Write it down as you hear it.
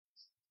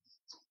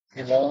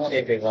Hello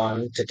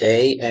everyone.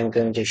 Today I'm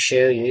going to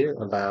show you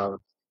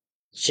about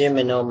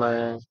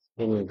Germinoma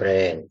in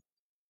brain.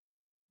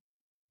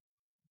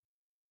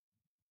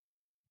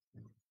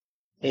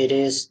 It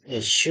is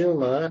a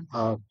tumor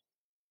of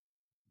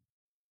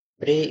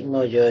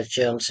primordial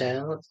germ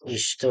cell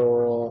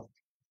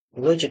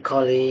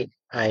histologically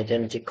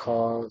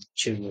identical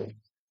to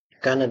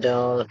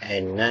gonadal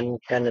and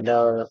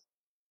non-gonadal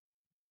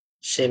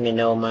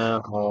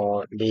seminoma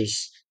or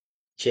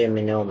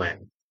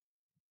dysgeminoma.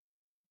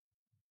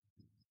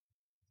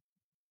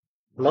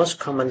 Most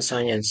common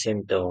sign and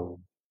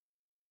symptom.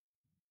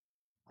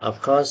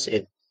 Of course,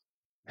 it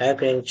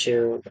according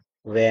to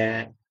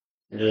where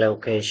the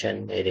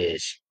location it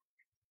is.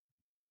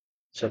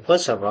 So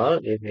first of all,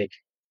 if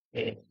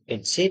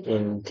it sits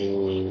in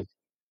the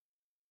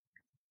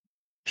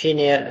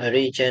pineal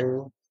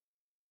region,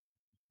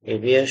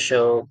 it will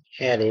show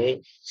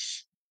headache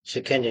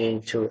secondary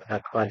to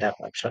aqueduct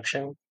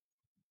obstruction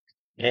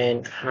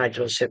and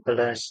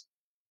hydrocephalus,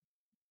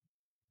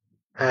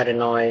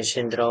 paranoid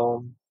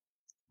syndrome,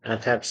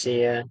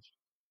 ataxia,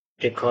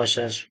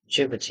 precocious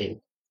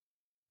puberty.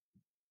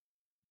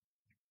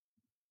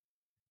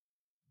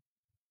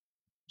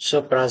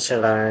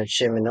 Suprasellar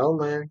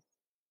seminoma,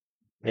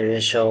 it will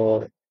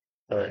show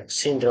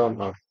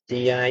syndrome of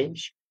DI,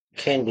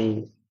 can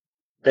be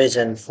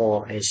present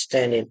for a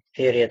extended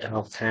period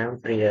of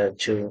time prior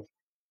to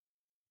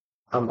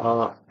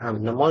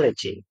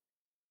abnormality.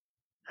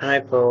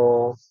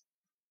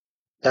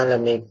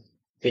 Hypothalamic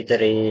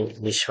pituitary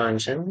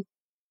dysfunction,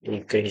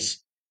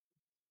 decreased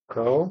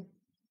growth,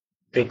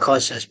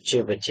 precocious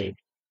puberty,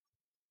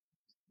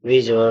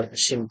 visual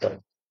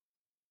symptom,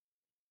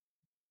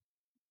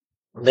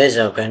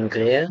 basal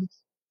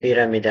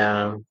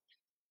pyramidal,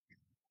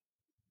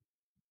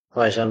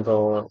 for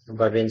example,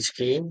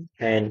 Babinski,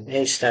 and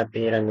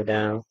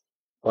extrapyramidal,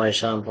 for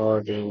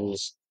example, the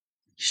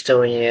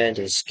dystonia,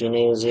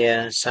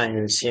 dyskinesia, sign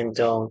and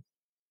symptom,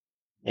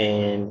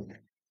 and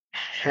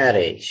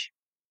headache.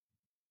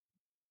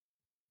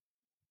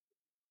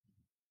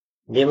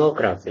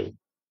 Demography.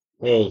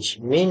 Age.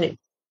 Mean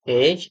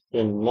age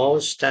in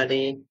most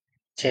study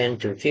 10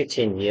 to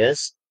 15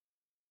 years.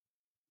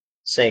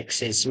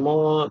 Sex is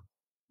more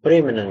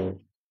prominent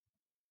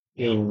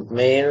in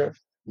male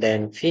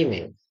than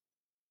female.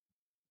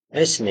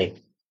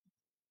 Ethnic.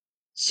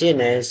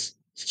 CNS,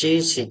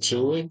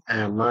 GCT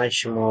are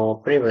much more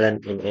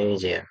prevalent in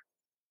Asia.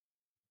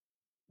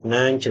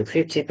 9 to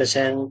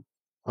 50%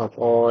 of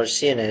all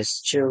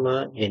CNS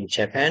tumor in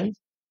Japan.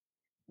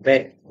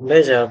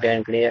 Basal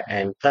ganglia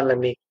and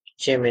thalamic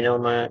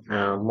geminoma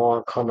are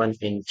more common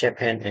in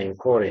Japan and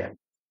Korea.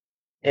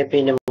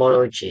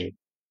 Epidemiology: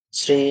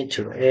 3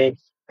 to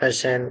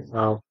 8%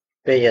 of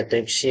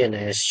pediatric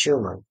CNS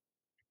tumor,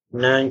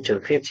 9 to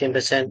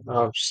 15%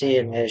 of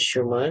CNS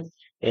tumor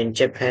in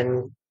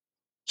Japan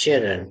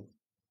children,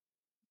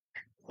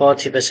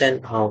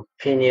 40% of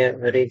pineal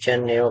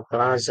region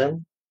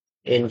neoplasm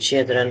in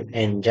children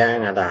and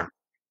young adults,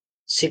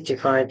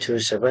 65 to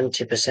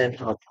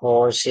 70% of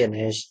all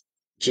CNS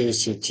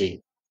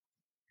GCT.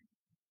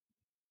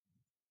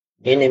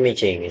 In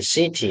imaging,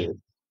 CT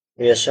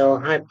will show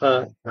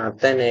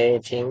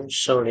hyperaltenating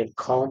solid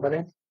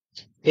component,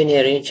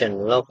 pineal region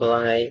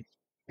localized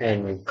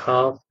and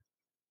curve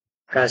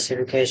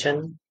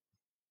calcification.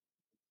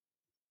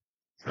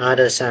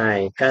 Other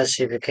side,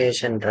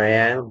 calcification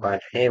rare,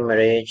 but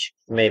hemorrhage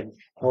may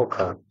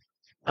occur.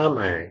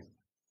 MR,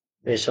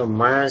 with some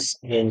mass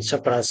in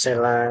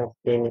suprasellar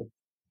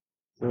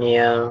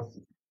pineal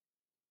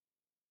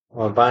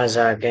or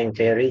basal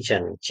ganglia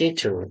region.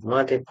 G2,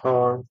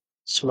 multiple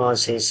small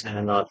cysts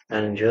are not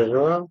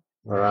unusual,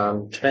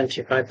 around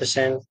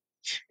 25%.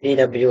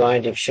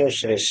 EWI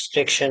diffuse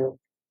restriction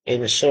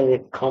in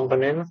solid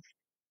component.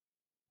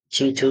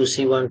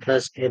 G2C1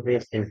 plus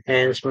with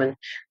enhancement,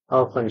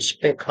 often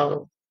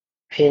speckled,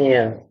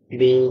 pineal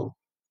B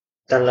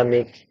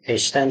thalamic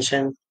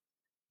extension,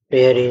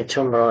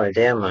 peritumoral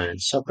edema,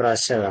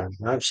 suprasellar,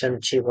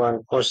 absent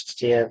T1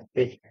 posterior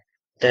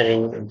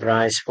pituitary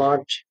bright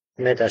spot,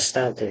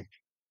 metastatic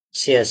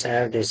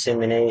CSF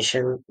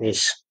dissemination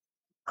is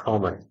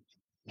common,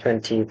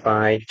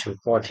 25 to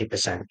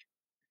 40%.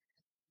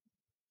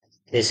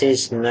 This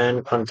is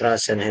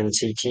non-contrast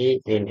enhanced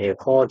CT in a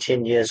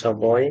 14 years old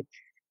boy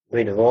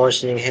with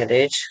worsening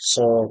headache,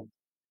 so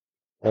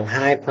a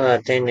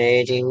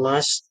hypertenuating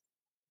mass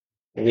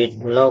with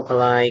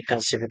localized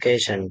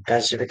calcification.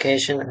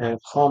 Calcification are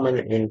common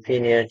in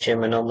pineal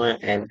germinoma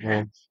and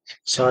are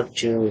thought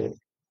to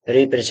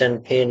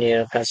represent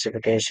pineal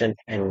calcification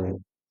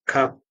and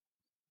cup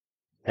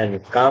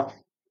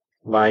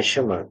by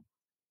tumor.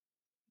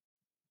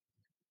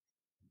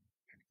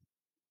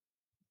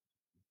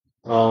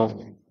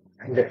 Um,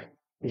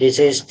 this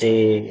is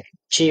the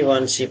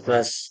G1C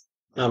plus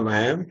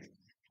MR.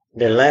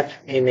 The left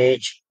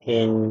image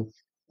in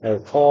a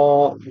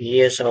 4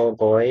 years old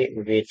boy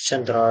with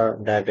central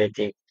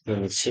diabetic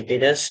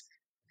insipidus,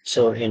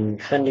 so in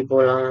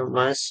fundibular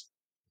mass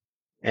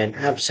and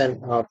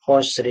absent of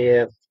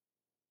posterior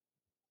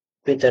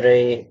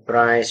pituitary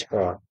bright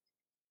spot.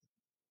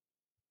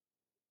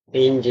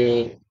 In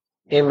the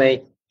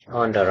image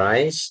on the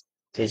right,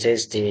 this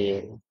is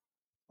the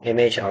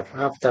image of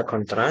after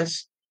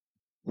contrast.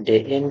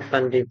 The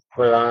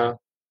infundibulum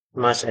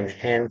must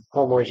enhance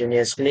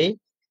homogeneously,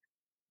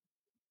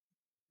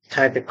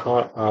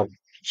 typical of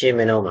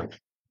Germinoma.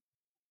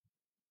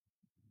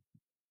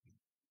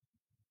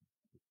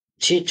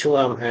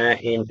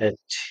 T2MR in a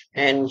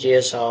 10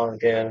 years old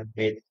girl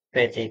with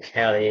fatigue,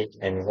 headache,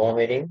 and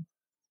vomiting,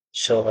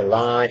 show a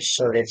large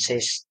solid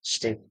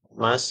cystic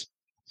mass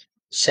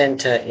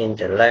center in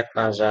the left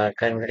basal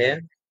ganglia.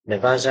 The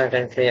basal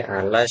ganglia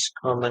are less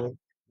common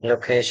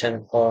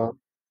location for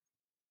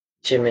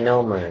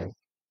Germinoma.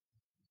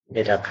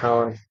 It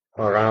account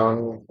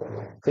around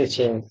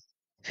 15%.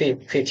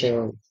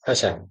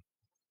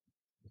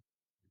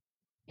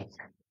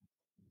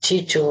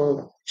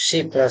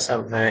 T2C plus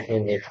MR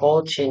in a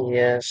 14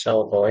 years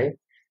old boy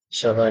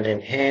suffered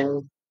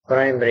enhanced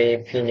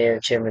primary pineal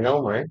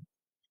germinoma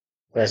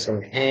was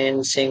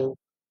enhancing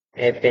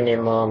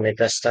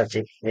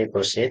epinemo-metastatic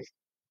deposit.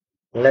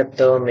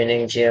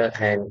 Leptomeningeal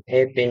and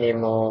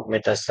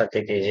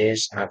epinemo-metastatic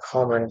disease are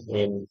common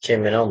in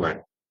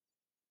germinoma.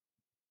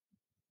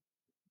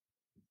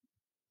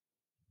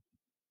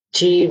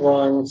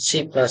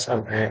 T1C plus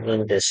MR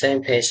in the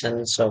same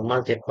patient saw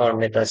multiple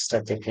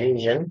metastatic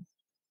lesion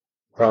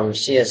from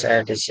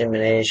CSF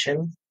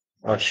dissemination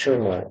or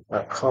tumor,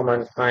 a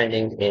common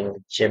finding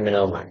in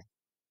germinoma.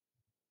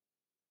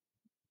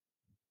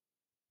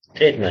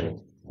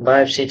 Treatment: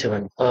 biopsy to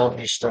confirm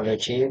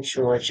histology,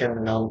 sure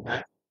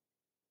germinoma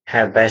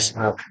have best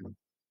outcome.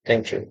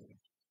 Thank you.